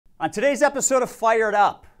On today's episode of Fired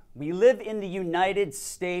Up, we live in the United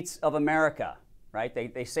States of America, right?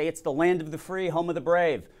 They say it's the land of the free, home of the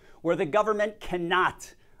brave, where the government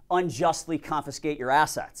cannot unjustly confiscate your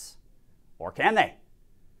assets. Or can they?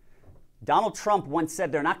 Donald Trump once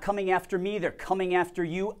said, they're not coming after me, they're coming after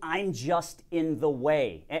you. I'm just in the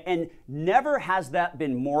way. And never has that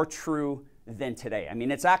been more true than today. I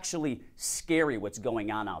mean, it's actually scary what's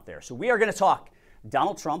going on out there. So we are going to talk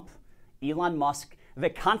Donald Trump, Elon Musk, the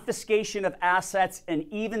confiscation of assets, and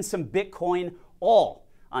even some Bitcoin, all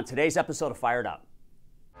on today's episode of Fired Up.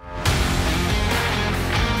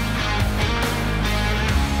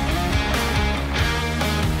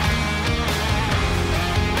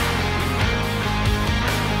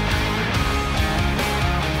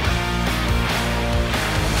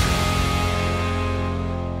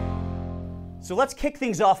 So let's kick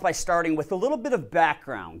things off by starting with a little bit of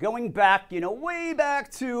background, going back, way back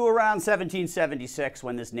to around 1776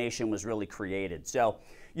 when this nation was really created. So,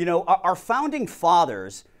 our founding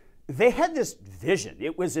fathers, they had this vision.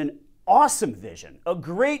 It was an awesome vision, a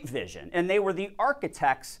great vision, and they were the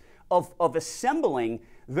architects of assembling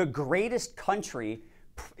the greatest country,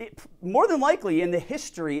 more than likely in the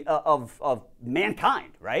history of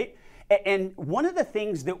mankind, right? And one of the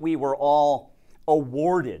things that we were all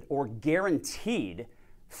awarded or guaranteed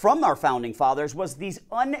from our founding fathers was these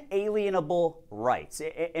unalienable rights.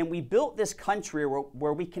 And we built this country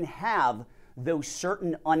where we can have those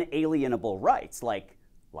certain unalienable rights like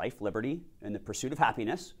life, liberty, and the pursuit of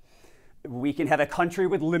happiness. We can have a country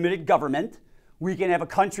with limited government. We can have a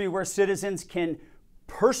country where citizens can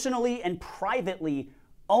personally and privately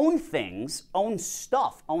own things, own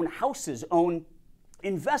stuff, own houses, own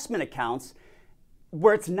investment accounts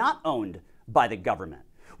where it's not owned by the government.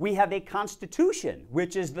 We have a constitution,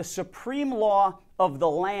 which is the supreme law of the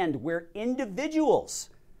land where individuals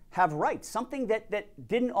have rights, something that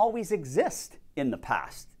didn't always exist in the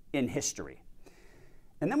past, in history.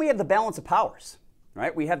 And then we have the balance of powers,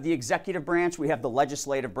 right? We have the executive branch, we have the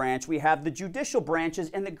legislative branch, we have the judicial branches,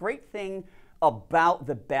 and the great thing about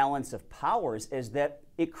the balance of powers is that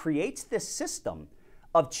it creates this system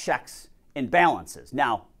of checks and balances.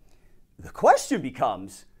 Now, the question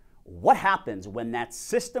becomes, what happens when that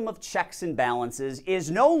system of checks and balances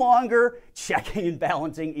is no longer checking and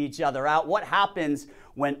balancing each other out? What happens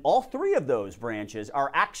when all three of those branches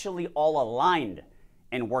are actually all aligned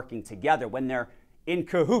and working together, when they're in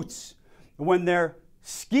cahoots, when they're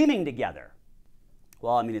scheming together?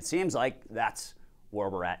 Well, I mean, it seems like that's where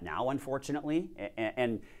we're at now, unfortunately,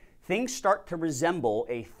 and things start to resemble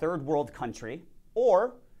a third world country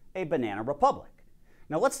or a banana republic.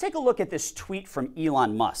 Now, let's take a look at this tweet from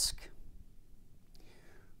Elon Musk.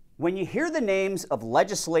 When you hear the names of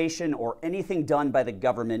legislation or anything done by the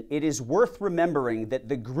government, it is worth remembering that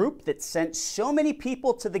the group that sent so many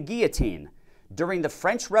people to the guillotine during the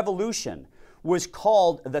French Revolution was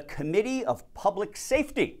called the Committee of Public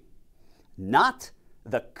Safety, not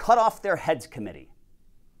the Cut Off Their Heads Committee.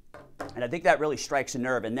 And I think that really strikes a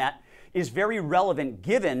nerve, and that is very relevant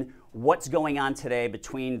given what's going on today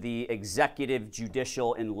between the executive,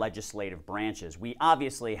 judicial, and legislative branches. We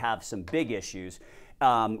obviously have some big issues.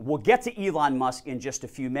 We'll get to Elon Musk in just a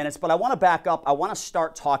few minutes, but I want to back up. I want to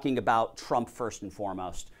start talking about Trump first and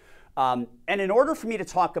foremost. And in order for me to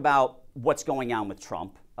talk about what's going on with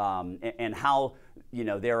Trump and how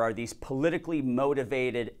there are these politically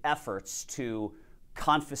motivated efforts to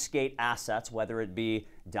confiscate assets, whether it be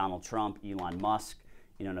Donald Trump, Elon Musk,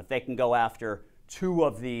 and if they can go after two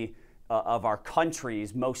of our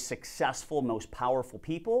country's most successful, most powerful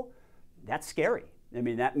people, that's scary. I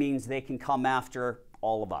mean, that means they can come after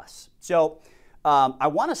all of us. So I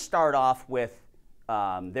want to start off with,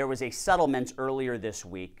 there was a settlement earlier this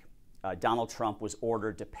week. Donald Trump was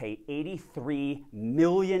ordered to pay $83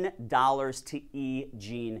 million to E.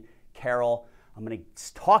 Jean Carroll. I'm going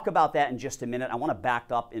to talk about that in just a minute. I want to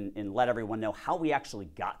back up and let everyone know how we actually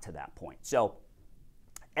got to that point. So,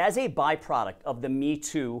 as a byproduct of the Me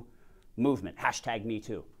Too movement, hashtag Me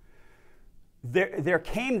Too, there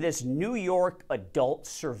came this New York Adult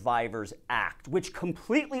Survivors Act, which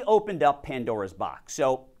completely opened up Pandora's box.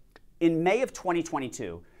 So in May of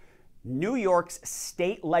 2022, New York's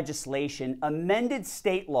state legislation amended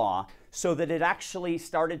state law so that it actually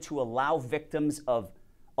started to allow victims of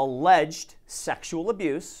alleged sexual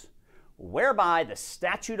abuse, whereby the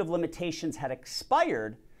statute of limitations had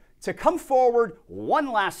expired, to come forward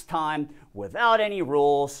one last time without any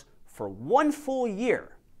rules for 1 full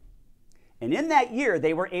year. And in that year,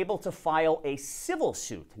 they were able to file a civil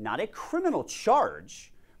suit, not a criminal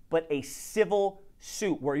charge, but a civil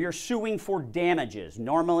suit where you're suing for damages,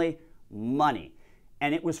 normally money.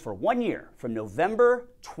 And it was for 1 year, from November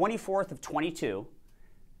 24th of 22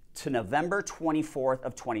 to November 24th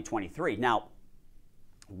of 2023. Now,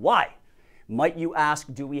 why, might you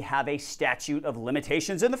ask, do we have a statute of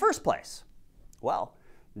limitations in the first place? Well,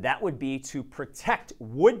 that would be to protect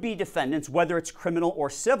would-be defendants, whether it's criminal or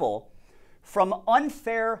civil, from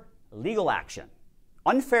unfair legal action.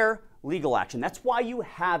 Unfair legal action. That's why you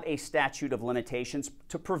have a statute of limitations,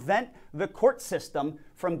 to prevent the court system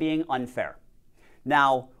from being unfair.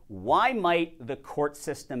 Now, why might the court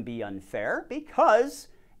system be unfair? Because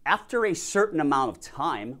after a certain amount of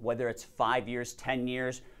time, whether it's 5 years, 10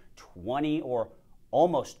 years, 20, or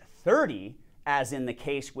almost 30, as in the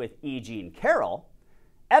case with E. Jean Carroll,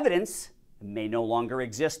 evidence may no longer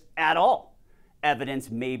exist at all. Evidence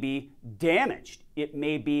may be damaged. It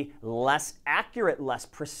may be less accurate, less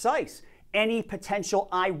precise. Any potential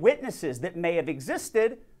eyewitnesses that may have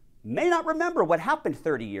existed may not remember what happened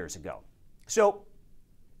 30 years ago. So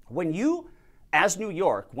when you, as New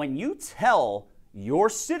York, when you tell your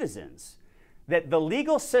citizens that the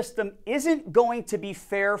legal system isn't going to be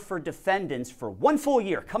fair for defendants for 1 full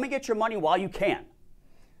year, come and get your money while you can,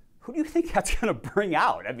 who do you think that's going to bring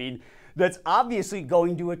out? I mean, that's obviously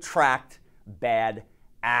going to attract bad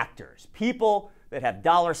actors, people that have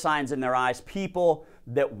dollar signs in their eyes, people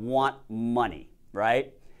that want money,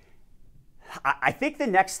 right? I think the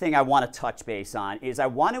next thing I want to touch base on is I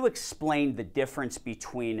want to explain the difference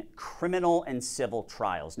between criminal and civil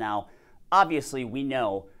trials. Now, obviously, we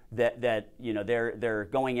know that you know they're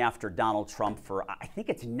going after Donald Trump for, I think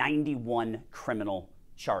it's 91 criminal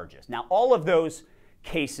charges. Now, all of those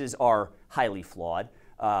cases are highly flawed.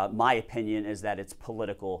 My opinion is that it's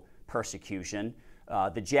political persecution.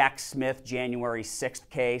 The Jack Smith January 6th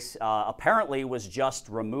case apparently was just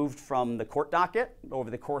removed from the court docket over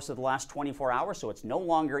the course of the last 24 hours, so it's no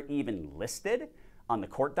longer even listed on the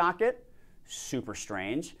court docket. Super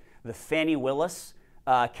strange. The Fannie Willis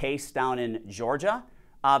case down in Georgia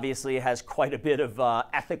obviously has quite a bit of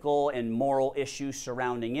ethical and moral issues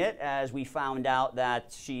surrounding it, as we found out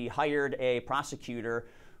that she hired a prosecutor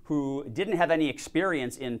who didn't have any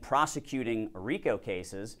experience in prosecuting RICO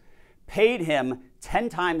cases, paid him 10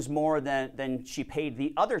 times more than she paid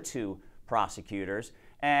the other 2 prosecutors,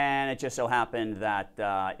 and it just so happened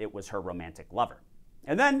that it was her romantic lover.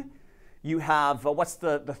 And then you have, what's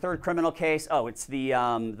the third criminal case? Oh, it's the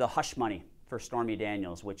hush money for Stormy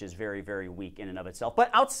Daniels, which is very, very weak in and of itself. But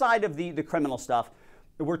outside of the criminal stuff,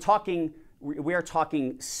 we are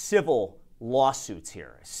talking civil lawsuits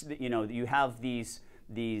here. You know, you have these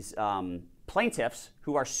plaintiffs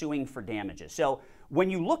who are suing for damages. So when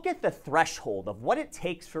you look at the threshold of what it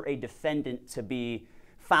takes for a defendant to be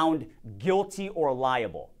found guilty or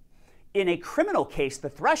liable, in a criminal case, the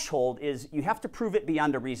threshold is you have to prove it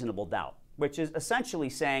beyond a reasonable doubt, which is essentially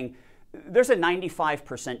saying there's a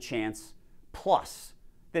 95% chance plus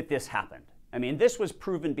that this happened. I mean, this was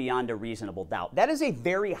proven beyond a reasonable doubt. That is a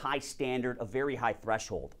very high standard, a very high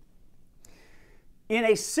threshold. In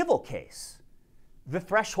a civil case, the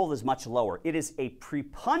threshold is much lower. It is a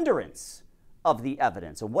preponderance of the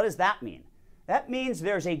evidence. And what does that mean? That means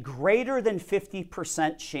there's a greater than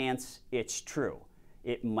 50% chance it's true.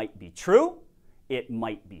 It might be true, it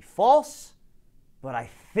might be false, but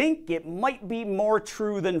I think it might be more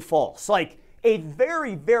true than false. Like a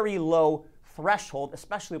very, very low threshold,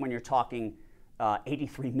 especially when you're talking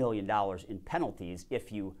 $83 million in penalties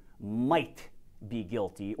if you might be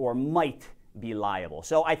guilty or might be liable.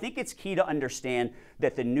 So I think it's key to understand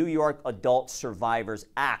that the New York Adult Survivors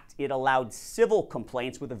Act, it allowed civil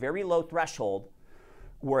complaints with a very low threshold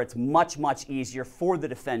where it's much, much easier for the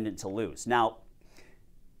defendant to lose. Now,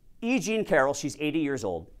 E. Jean Carroll, she's 80 years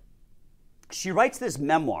old. She writes this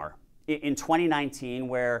memoir in 2019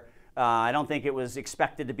 where I don't think it was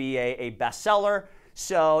expected to be a bestseller.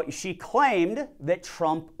 So she claimed that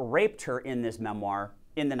Trump raped her in this memoir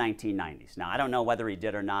in the 1990s. Now, I don't know whether he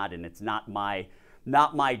did or not, and it's not my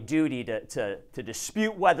duty to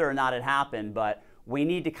dispute whether or not it happened, but we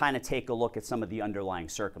need to kind of take a look at some of the underlying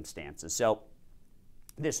circumstances. So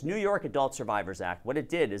this New York Adult Survivors Act, what it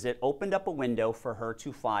did is it opened up a window for her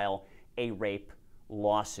to file a rape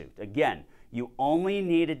lawsuit. Again, you only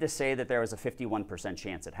needed to say that there was a 51%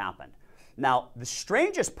 chance it happened. Now, the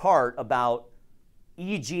strangest part about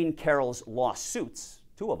E. Jean Carroll's lawsuits,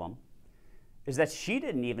 2 of them, is that she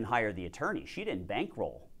didn't even hire the attorney. She didn't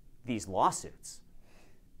bankroll these lawsuits.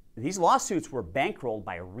 These lawsuits were bankrolled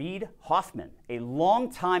by Reid Hoffman, a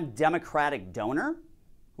longtime Democratic donor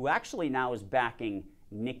who actually now is backing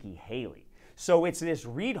Nikki Haley. So it's this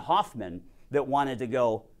Reid Hoffman that wanted to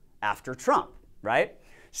go after Trump, right?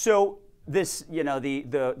 So this, you know,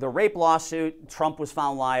 the rape lawsuit, Trump was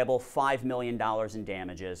found liable, $5 million in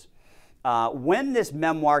damages. When this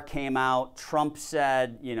memoir came out, Trump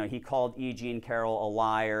said, you know, he called E. Jean Carroll a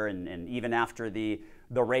liar, and even after the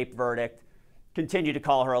rape verdict, continued to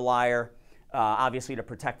call her a liar, obviously to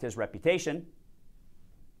protect his reputation.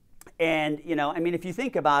 And, you know, I mean, if you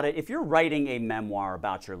think about it, if you're writing a memoir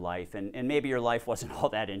about your life, and maybe your life wasn't all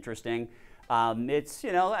that interesting, it's,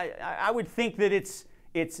 you know, I would think that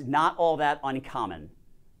it's not all that uncommon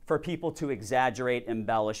for people to exaggerate,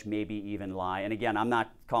 embellish, maybe even lie. And again, I'm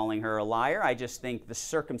not calling her a liar. I just think the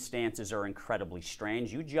circumstances are incredibly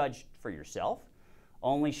strange. You judge for yourself.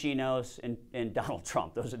 Only she knows and Donald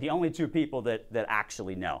Trump. Those are the only two people that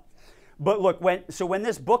actually know. But look, when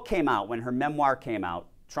this book came out, when her memoir came out,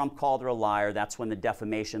 Trump called her a liar. That's when the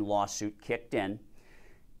defamation lawsuit kicked in.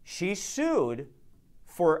 She sued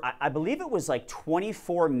for, I believe it was like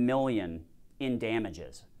 $24 million in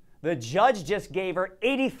damages. The judge just gave her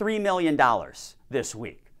 $83 million this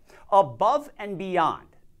week, above and beyond,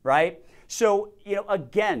 right? So, you know,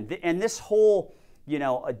 again, and this whole, you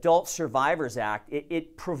know, Adult Survivors Act,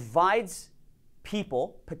 it provides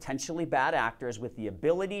people, potentially bad actors, with the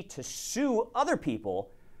ability to sue other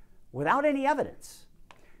people without any evidence.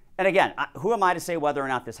 And again, who am I to say whether or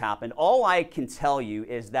not this happened? All I can tell you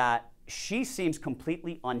is that she seems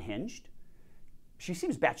completely unhinged. She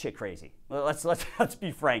seems batshit crazy. Let's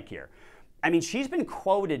be frank here. I mean, she's been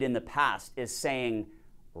quoted in the past as saying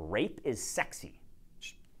rape is sexy.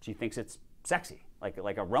 She thinks it's sexy, like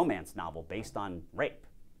a romance novel based on rape.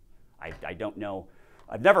 I don't know.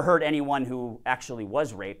 I've never heard anyone who actually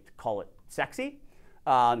was raped call it sexy.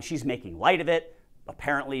 She's making light of it.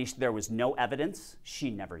 Apparently, there was no evidence.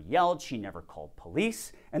 She never yelled. She never called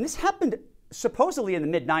police. And this happened supposedly in the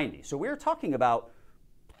mid-90s. So we were talking about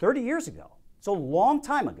 30 years ago. It's a long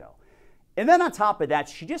time ago. And then on top of that,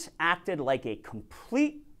 she just acted like a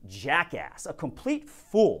complete jackass, a complete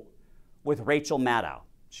fool with Rachel Maddow.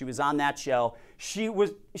 She was on that show. She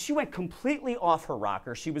went completely off her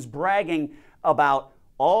rocker. She was bragging about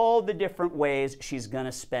all the different ways she's going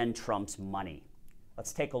to spend Trump's money.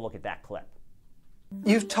 Let's take a look at that clip.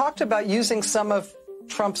 You've talked about using some of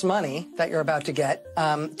Trump's money that you're about to get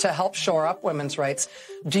to help shore up women's rights.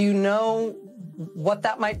 Do you know what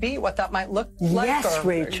that might be, what that might look like? Yes,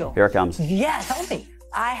 Rachel. Here it comes. Yes. Tell me.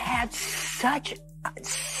 I had such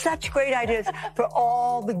great ideas for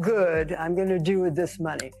all the good I'm going to do with this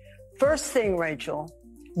money. First thing, Rachel,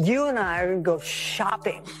 you and I are going to go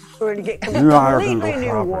shopping. We're going to get completely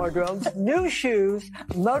new wardrobes, new shoes,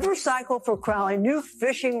 motorcycle for Crowley, new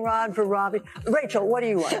fishing rod for Robbie. Rachel, what do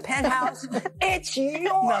you want? Penthouse? It's yours,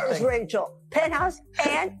 Nothing. Rachel. Penthouse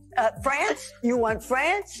and France? You want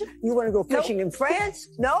France? You want to go fishing in France?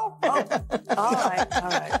 No? Oh, all right,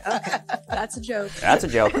 okay. That's a joke. That's a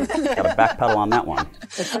joke. Got to backpedal on that one.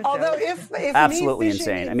 Although if Absolutely me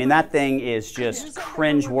fishing insane. I mean, that thing is just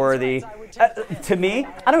cringe-worthy. To me,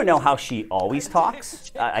 I don't know how she always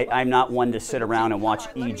talks. I'm not one to sit around and watch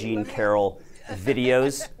E. Jean Carroll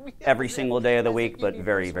videos every single day of the week, but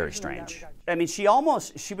very, very strange. I mean, she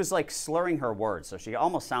was like slurring her words, so she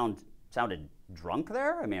almost sounded drunk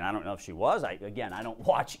there. I mean, I don't know if she was. Again, I don't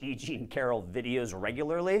watch E. Jean Carroll videos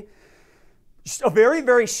regularly. Just a very,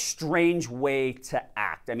 very strange way to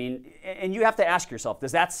act. I mean, and you have to ask yourself,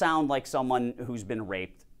 does that sound like someone who's been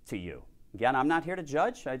raped to you? Again, I'm not here to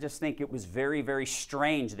judge. I just think it was very, very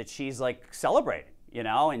strange that she's like celebrating, you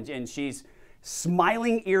know, and she's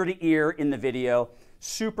smiling ear to ear in the video,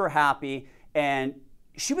 super happy. And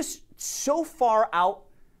she was so far out,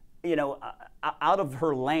 you know, out of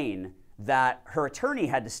her lane that her attorney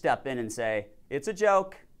had to step in and say, it's a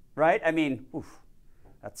joke, right? I mean, oof,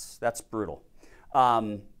 that's brutal.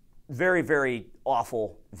 Very, very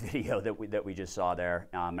awful video that we just saw there.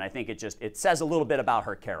 And I think it says a little bit about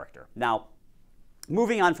her character. Now,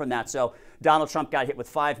 moving on from that, so Donald Trump got hit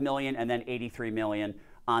with $5 million and then $83 million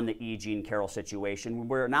on the E. Jean Carroll situation.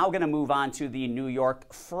 We're now going to move on to the New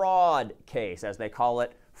York fraud case, as they call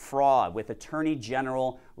it, fraud, with Attorney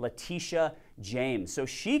General Letitia James. So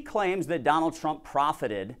she claims that Donald Trump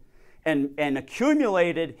profited and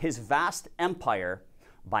accumulated his vast empire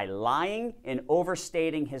by lying and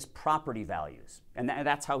overstating his property values. And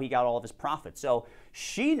that's how he got all of his profits. So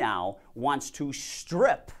she now wants to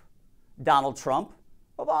strip Donald Trump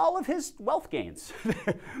of all of his wealth gains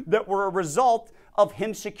that were a result of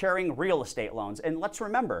him securing real estate loans. And let's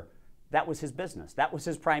remember, that was his business. That was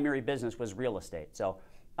his primary business, was real estate. So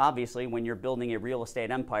obviously, when you're building a real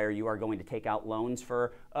estate empire, you are going to take out loans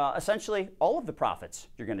for essentially all of the profits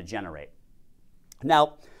you're going to generate.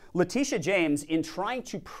 Now, Letitia James, in trying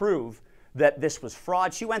to prove that this was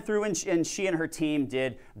fraud. She went through and she and her team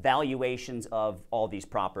did valuations of all these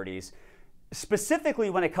properties. Specifically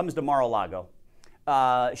when it comes to Mar-a-Lago,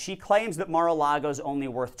 she claims that Mar-a-Lago is only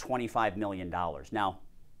worth $25 million. Now,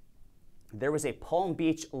 there was a Palm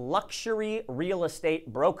Beach luxury real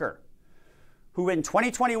estate broker who in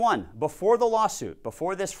 2021, before the lawsuit,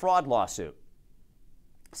 before this fraud lawsuit,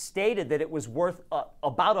 stated that it was worth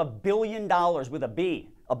about $1 billion with a B,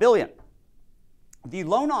 $1 billion. The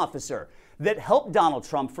loan officer that helped Donald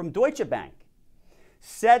Trump from Deutsche Bank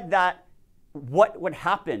said that what would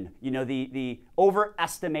happen, the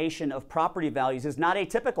overestimation of property values is not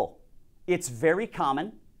atypical. It's very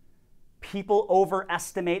common. People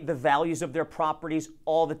overestimate the values of their properties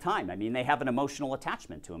all the time. I mean, they have an emotional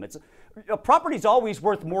attachment to them. A property's always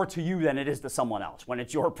worth more to you than it is to someone else when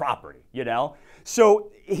it's your property,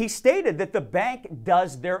 So he stated that the bank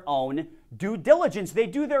does their own due diligence. They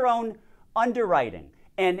do their own underwriting.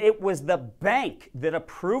 And it was the bank that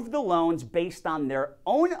approved the loans based on their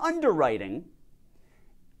own underwriting,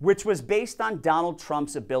 which was based on Donald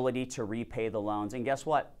Trump's ability to repay the loans. And guess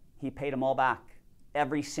what? He paid them all back.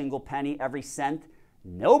 Every single penny, every cent.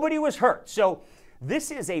 Nobody was hurt. So this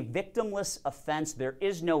is a victimless offense. There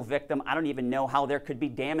is no victim. I don't even know how there could be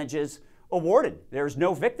damages awarded. There's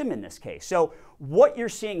no victim in this case. So what you're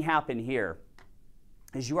seeing happen here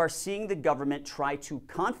is you are seeing the government try to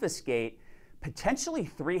confiscate potentially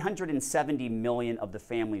 $370 million of the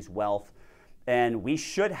family's wealth. And we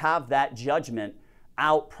should have that judgment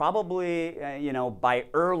out probably, by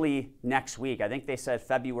early next week. I think they said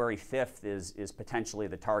February 5th is potentially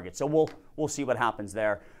the target. So we'll see what happens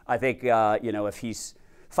there. I think, if he's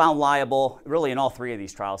found liable, really in all three of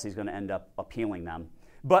these trials, he's going to end up appealing them.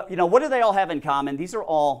 But, what do they all have in common? These are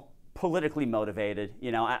all politically motivated.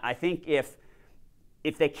 I think if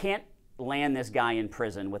they can't land this guy in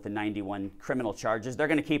prison with the 91 criminal charges, they're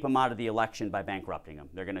going to keep him out of the election by bankrupting him.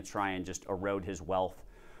 They're going to try and just erode his wealth.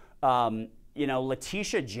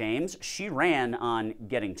 Letitia James, she ran on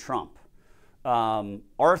getting Trump.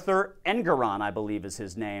 Arthur Engeron, I believe is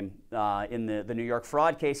his name, in the New York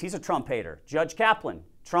fraud case. He's a Trump hater. Judge Kaplan,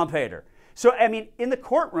 Trump hater. So, in the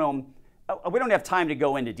courtroom, we don't have time to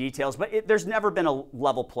go into details, but there's never been a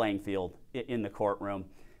level playing field in the courtroom.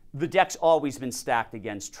 The deck's always been stacked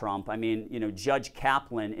against Trump. Judge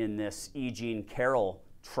Kaplan in this E. Jean Carroll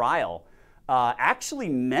trial actually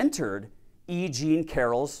mentored E. Jean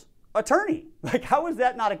Carroll's attorney. Like, how is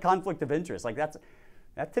that not a conflict of interest? Like,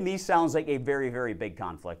 that to me sounds like a very, very big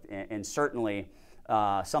conflict, and certainly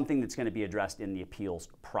something that's going to be addressed in the appeals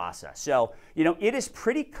process. So, it is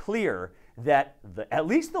pretty clear that at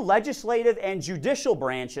least the legislative and judicial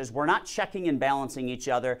branches were not checking and balancing each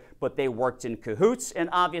other, but they worked in cahoots. And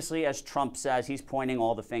obviously, as Trump says, he's pointing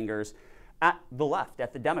all the fingers at the left,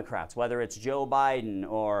 at the Democrats, whether it's Joe Biden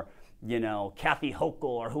or Kathy Hochul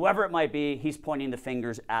or whoever it might be. He's pointing the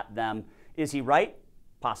fingers at them. Is he right?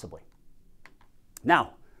 Possibly.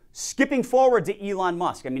 Now, skipping forward to Elon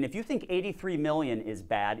Musk. If you think 83 million is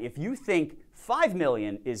bad, if you think 5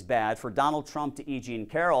 million is bad for Donald Trump to E. Jean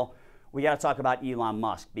Carroll, we got to talk about Elon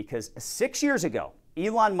Musk, because 6 years ago,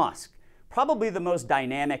 Elon Musk, probably the most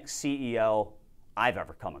dynamic CEO I've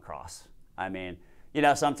ever come across.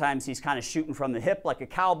 Sometimes he's kind of shooting from the hip like a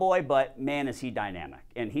cowboy, but man, is he dynamic.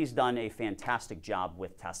 And he's done a fantastic job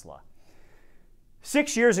with Tesla.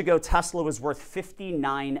 6 years ago, Tesla was worth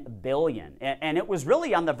 $59 billion, and it was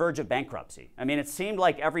really on the verge of bankruptcy. It seemed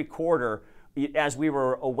like every quarter, as we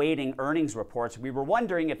were awaiting earnings reports, we were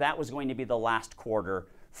wondering if that was going to be the last quarter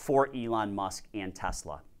for Elon Musk and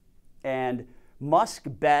Tesla. And Musk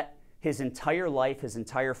bet his entire life, his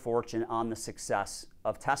entire fortune on the success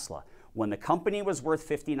of Tesla. When the company was worth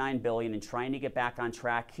 $59 billion and trying to get back on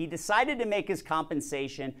track, he decided to make his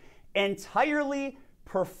compensation entirely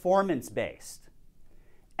performance-based.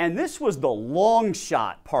 And this was the long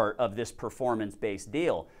shot part of this performance-based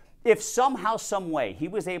deal. If somehow, some way, he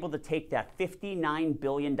was able to take that $59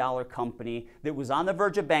 billion company that was on the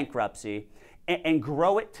verge of bankruptcy and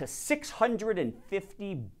grow it to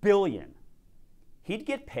 $650 billion, he'd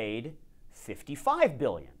get paid $55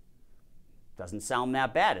 billion. Doesn't sound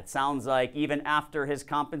that bad. It sounds like even after his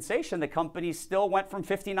compensation, the company still went from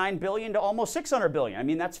 $59 billion to almost $600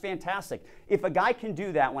 billion. That's fantastic. If a guy can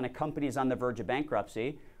do that when a company is on the verge of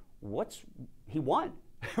bankruptcy, he won.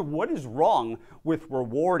 What is wrong with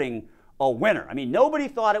rewarding a winner? Nobody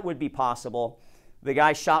thought it would be possible. The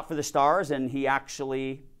guy shot for the stars, and he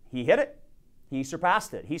hit it. He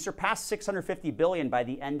surpassed it. He surpassed $650 billion by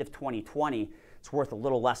the end of 2020. It's worth a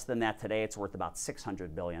little less than that today. It's worth about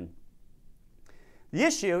 $600 billion. The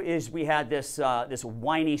issue is we had this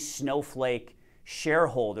whiny snowflake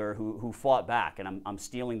shareholder who fought back, and I'm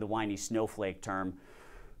stealing the whiny snowflake term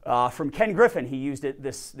from Ken Griffin. He used it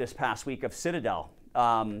this past week of Citadel.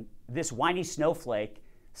 This whiny snowflake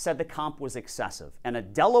said the comp was excessive, and a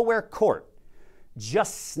Delaware court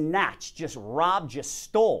just snatched, just robbed, just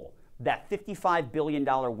stole that $55 billion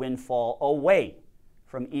windfall away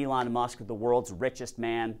from Elon Musk, the world's richest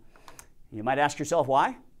man. You might ask yourself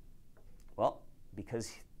why? Well,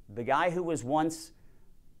 because the guy who was once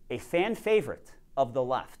a fan favorite of the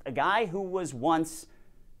left, a guy who was once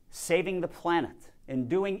saving the planet and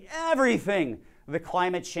doing everything the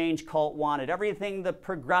climate change cult wanted, everything the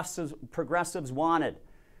progressives wanted,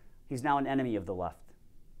 he's now an enemy of the left.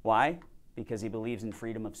 Why? Because he believes in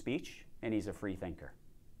freedom of speech and he's a free thinker.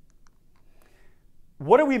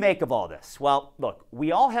 What do we make of all this? Well, look,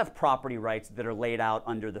 we all have property rights that are laid out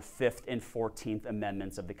under the 5th and 14th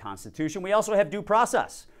Amendments of the Constitution. We also have due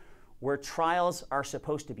process, where trials are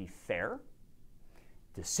supposed to be fair.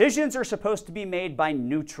 Decisions are supposed to be made by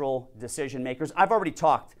neutral decision makers. I've already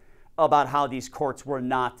talked about how these courts were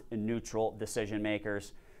not neutral decision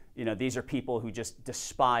makers. You know, these are people who just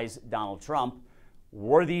despise Donald Trump.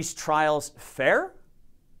 Were these trials fair?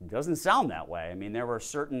 It doesn't sound that way. I mean, there were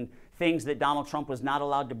certain things that Donald Trump was not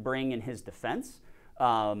allowed to bring in his defense.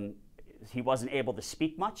 He wasn't able to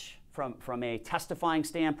speak much from a testifying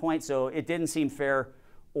standpoint, so it didn't seem fair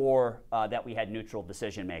or that we had neutral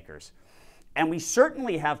decision makers. And we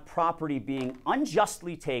certainly have property being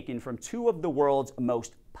unjustly taken from two of the world's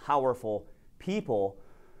most powerful people.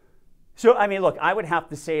 So, I mean, look, I would have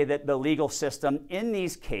to say that the legal system in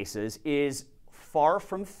these cases is far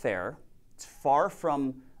from fair. It's far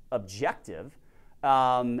from objective.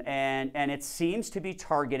 And it seems to be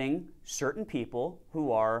targeting certain people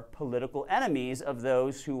who are political enemies of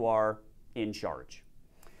those who are in charge.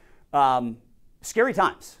 Scary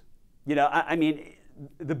times. You know, I mean,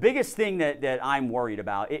 the biggest thing that I'm worried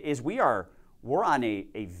about is we're on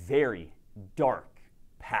a very dark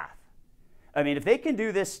path. I mean, if they can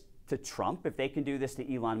do this to Trump, if they can do this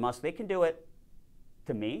to Elon Musk, they can do it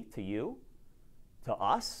to me, to you, to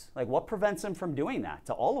us. Like, what prevents them from doing that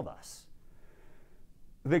to all of us?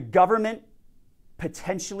 The government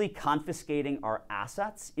potentially confiscating our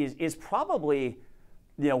assets is probably,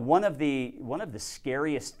 you know, one of the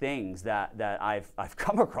scariest things that I've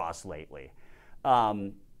come across lately.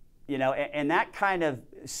 You know, and that kind of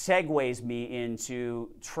segues me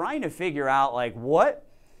into trying to figure out, like, what,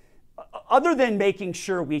 other than making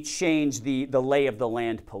sure we change the lay of the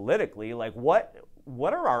land politically, like, what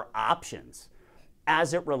are our options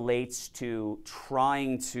as it relates to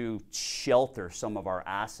trying to shelter some of our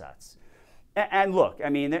assets? And look, I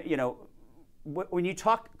mean, you know, when you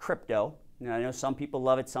talk crypto, you know, I know some people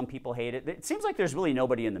love it, some people hate it. It seems like there's really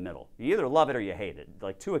nobody in the middle. You either love it or you hate it,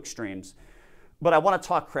 like two extremes. But I want to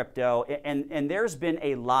talk crypto, and there's been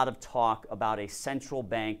a lot of talk about a central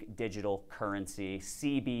bank digital currency,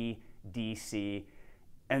 CBDC,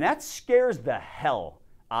 and that scares the hell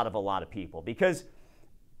out of a lot of people, because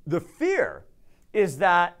the fear is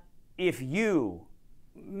that if you,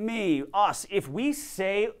 me, us, if we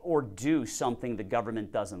say or do something the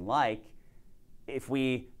government doesn't like, if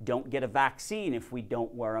we don't get a vaccine, if we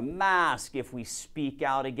don't wear a mask, if we speak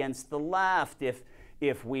out against the left,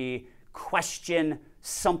 if we question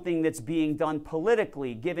something that's being done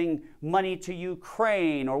politically, giving money to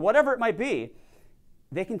Ukraine or whatever it might be,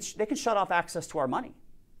 they can shut off access to our money.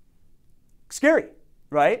 Scary,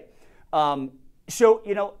 right? So,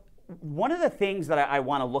 you know, one of the things that I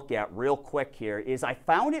want to look at real quick here is I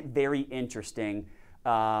found it very interesting.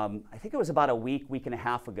 I think it was about a week and a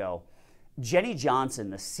half ago. Jenny Johnson,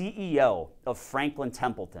 the CEO of Franklin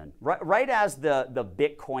Templeton, right as the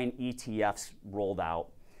Bitcoin ETFs rolled out,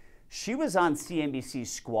 she was on CNBC's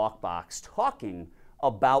Squawk Box talking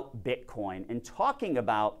about Bitcoin and talking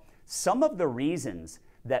about some of the reasons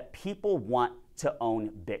that people want to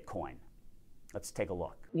own Bitcoin. Let's take a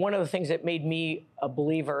look. One of the things that made me a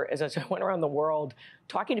believer is as I went around the world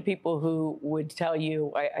talking to people who would tell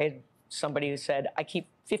you, I had somebody who said, I keep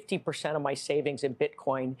 50% of my savings in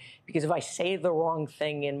Bitcoin because if I say the wrong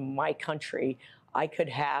thing in my country, I could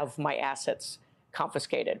have my assets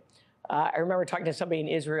confiscated. I remember talking to somebody in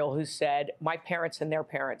Israel who said, my parents and their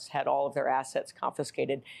parents had all of their assets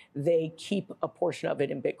confiscated. They keep a portion of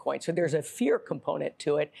it in Bitcoin. So there's a fear component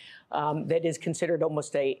to it that is considered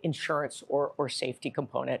almost a insurance or safety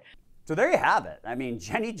component. So there you have it. I mean,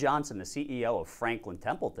 Jenny Johnson, the CEO of Franklin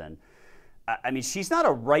Templeton, I mean, she's not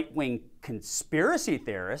a right-wing conspiracy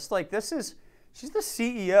theorist. Like, she's the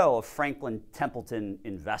CEO of Franklin Templeton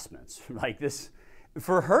Investments. Like, this,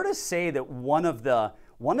 for her to say that one of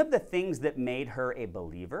the things that made her a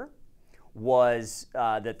believer was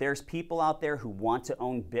that there's people out there who want to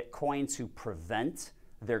own Bitcoin to prevent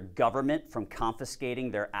their government from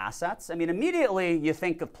confiscating their assets. I mean, immediately you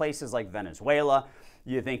think of places like Venezuela,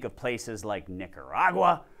 you think of places like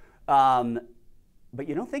Nicaragua, but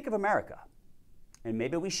you don't think of America. And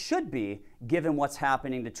maybe we should be, given what's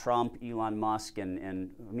happening to Trump, Elon Musk,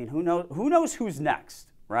 and I mean, who knows who's next,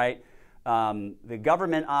 right? The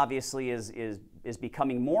government obviously is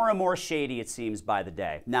becoming more and more shady, it seems, by the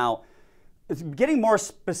day. Now, getting more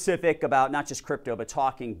specific about not just crypto, but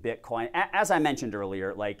talking Bitcoin, as I mentioned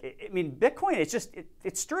earlier, like, I mean, Bitcoin,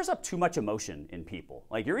 it stirs up too much emotion in people.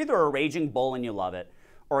 Like, you're either a raging bull and you love it,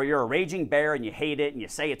 or you're a raging bear and you hate it and you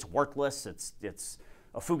say it's worthless, it's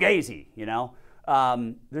a fugazi, you know?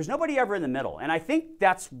 There's nobody ever in the middle. And I think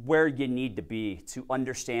that's where you need to be to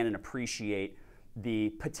understand and appreciate the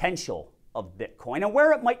potential of Bitcoin and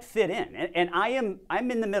where it might fit in. And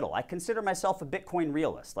I'm in the middle. I consider myself a Bitcoin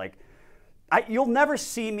realist. Like, you'll never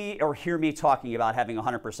see me or hear me talking about having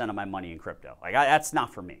 100% of my money in crypto. Like, that's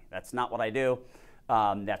not for me. That's not what I do.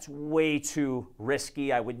 That's way too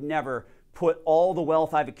risky. I would never put all the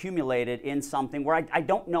wealth I've accumulated in something where I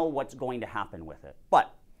don't know what's going to happen with it.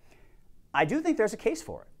 But I do think there's a case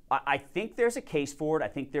for it. I think there's a case for it. I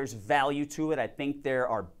think there's value to it. I think there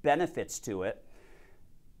are benefits to it.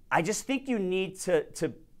 I just think you need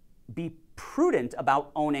to be prudent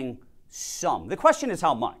about owning some. The question is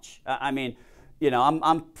how much. I mean, you know,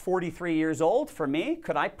 I'm 43 years old. For me,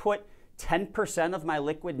 could I put 10% of my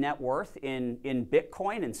liquid net worth in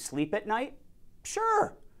Bitcoin and sleep at night?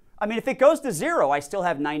 Sure. I mean, if it goes to zero, I still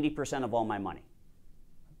have 90% of all my money.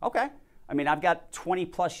 Okay. I mean, I've got 20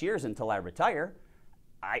 plus years until I retire.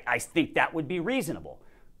 I think that would be reasonable.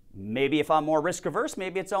 Maybe if I'm more risk averse,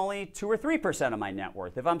 maybe it's only 2 or 3% of my net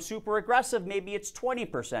worth. If I'm super aggressive, maybe it's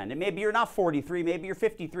 20%. And maybe you're not 43, maybe you're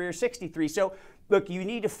 53 or 63. So look, you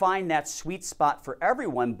need to find that sweet spot for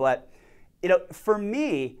everyone. But, you know, for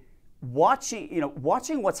me, watching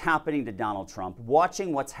what's happening to Donald Trump,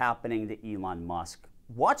 watching what's happening to Elon Musk,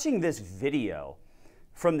 watching this video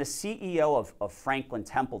from the CEO of Franklin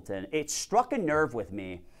Templeton, it struck a nerve with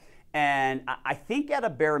me. And I think at a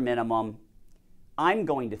bare minimum, I'm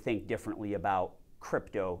going to think differently about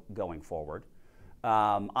crypto going forward.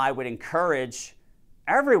 I would encourage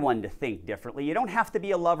everyone to think differently. You don't have to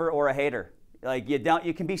be a lover or a hater. Like,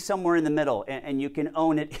 you can be somewhere in the middle, and you can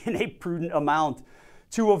own it in a prudent amount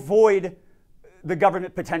to avoid the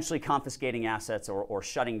government potentially confiscating assets or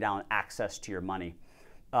shutting down access to your money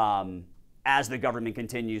as the government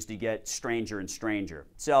continues to get stranger and stranger.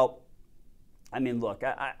 So, I mean, look,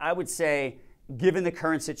 I would say, given the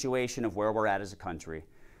current situation of where we're at as a country,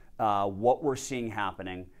 what we're seeing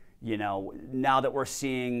happening, you know, now that we're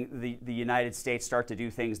seeing the United States start to do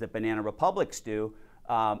things that banana republics do,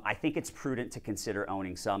 I think it's prudent to consider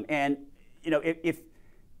owning some. And, you know, if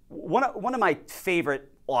one of my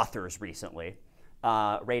favorite authors recently,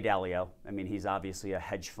 Ray Dalio, I mean, he's obviously a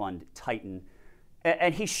hedge fund titan,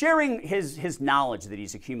 and he's sharing his knowledge that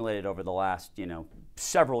he's accumulated over the last, you know,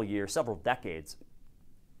 several years, several decades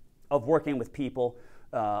of working with people,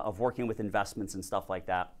 of working with investments and stuff like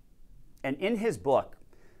that. And in his book,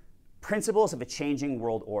 Principles of a Changing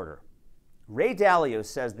World Order, Ray Dalio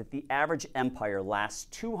says that the average empire lasts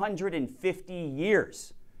 250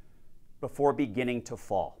 years before beginning to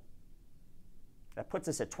fall. That puts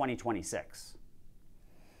us at 2026.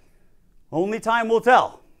 Only time will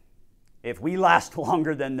tell if we last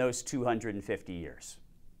longer than those 250 years.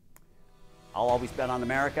 I'll always bet on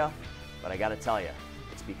America, but I got to tell you,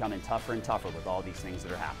 it's becoming tougher and tougher with all these things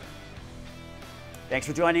that are happening. Thanks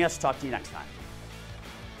for joining us. Talk to you next time.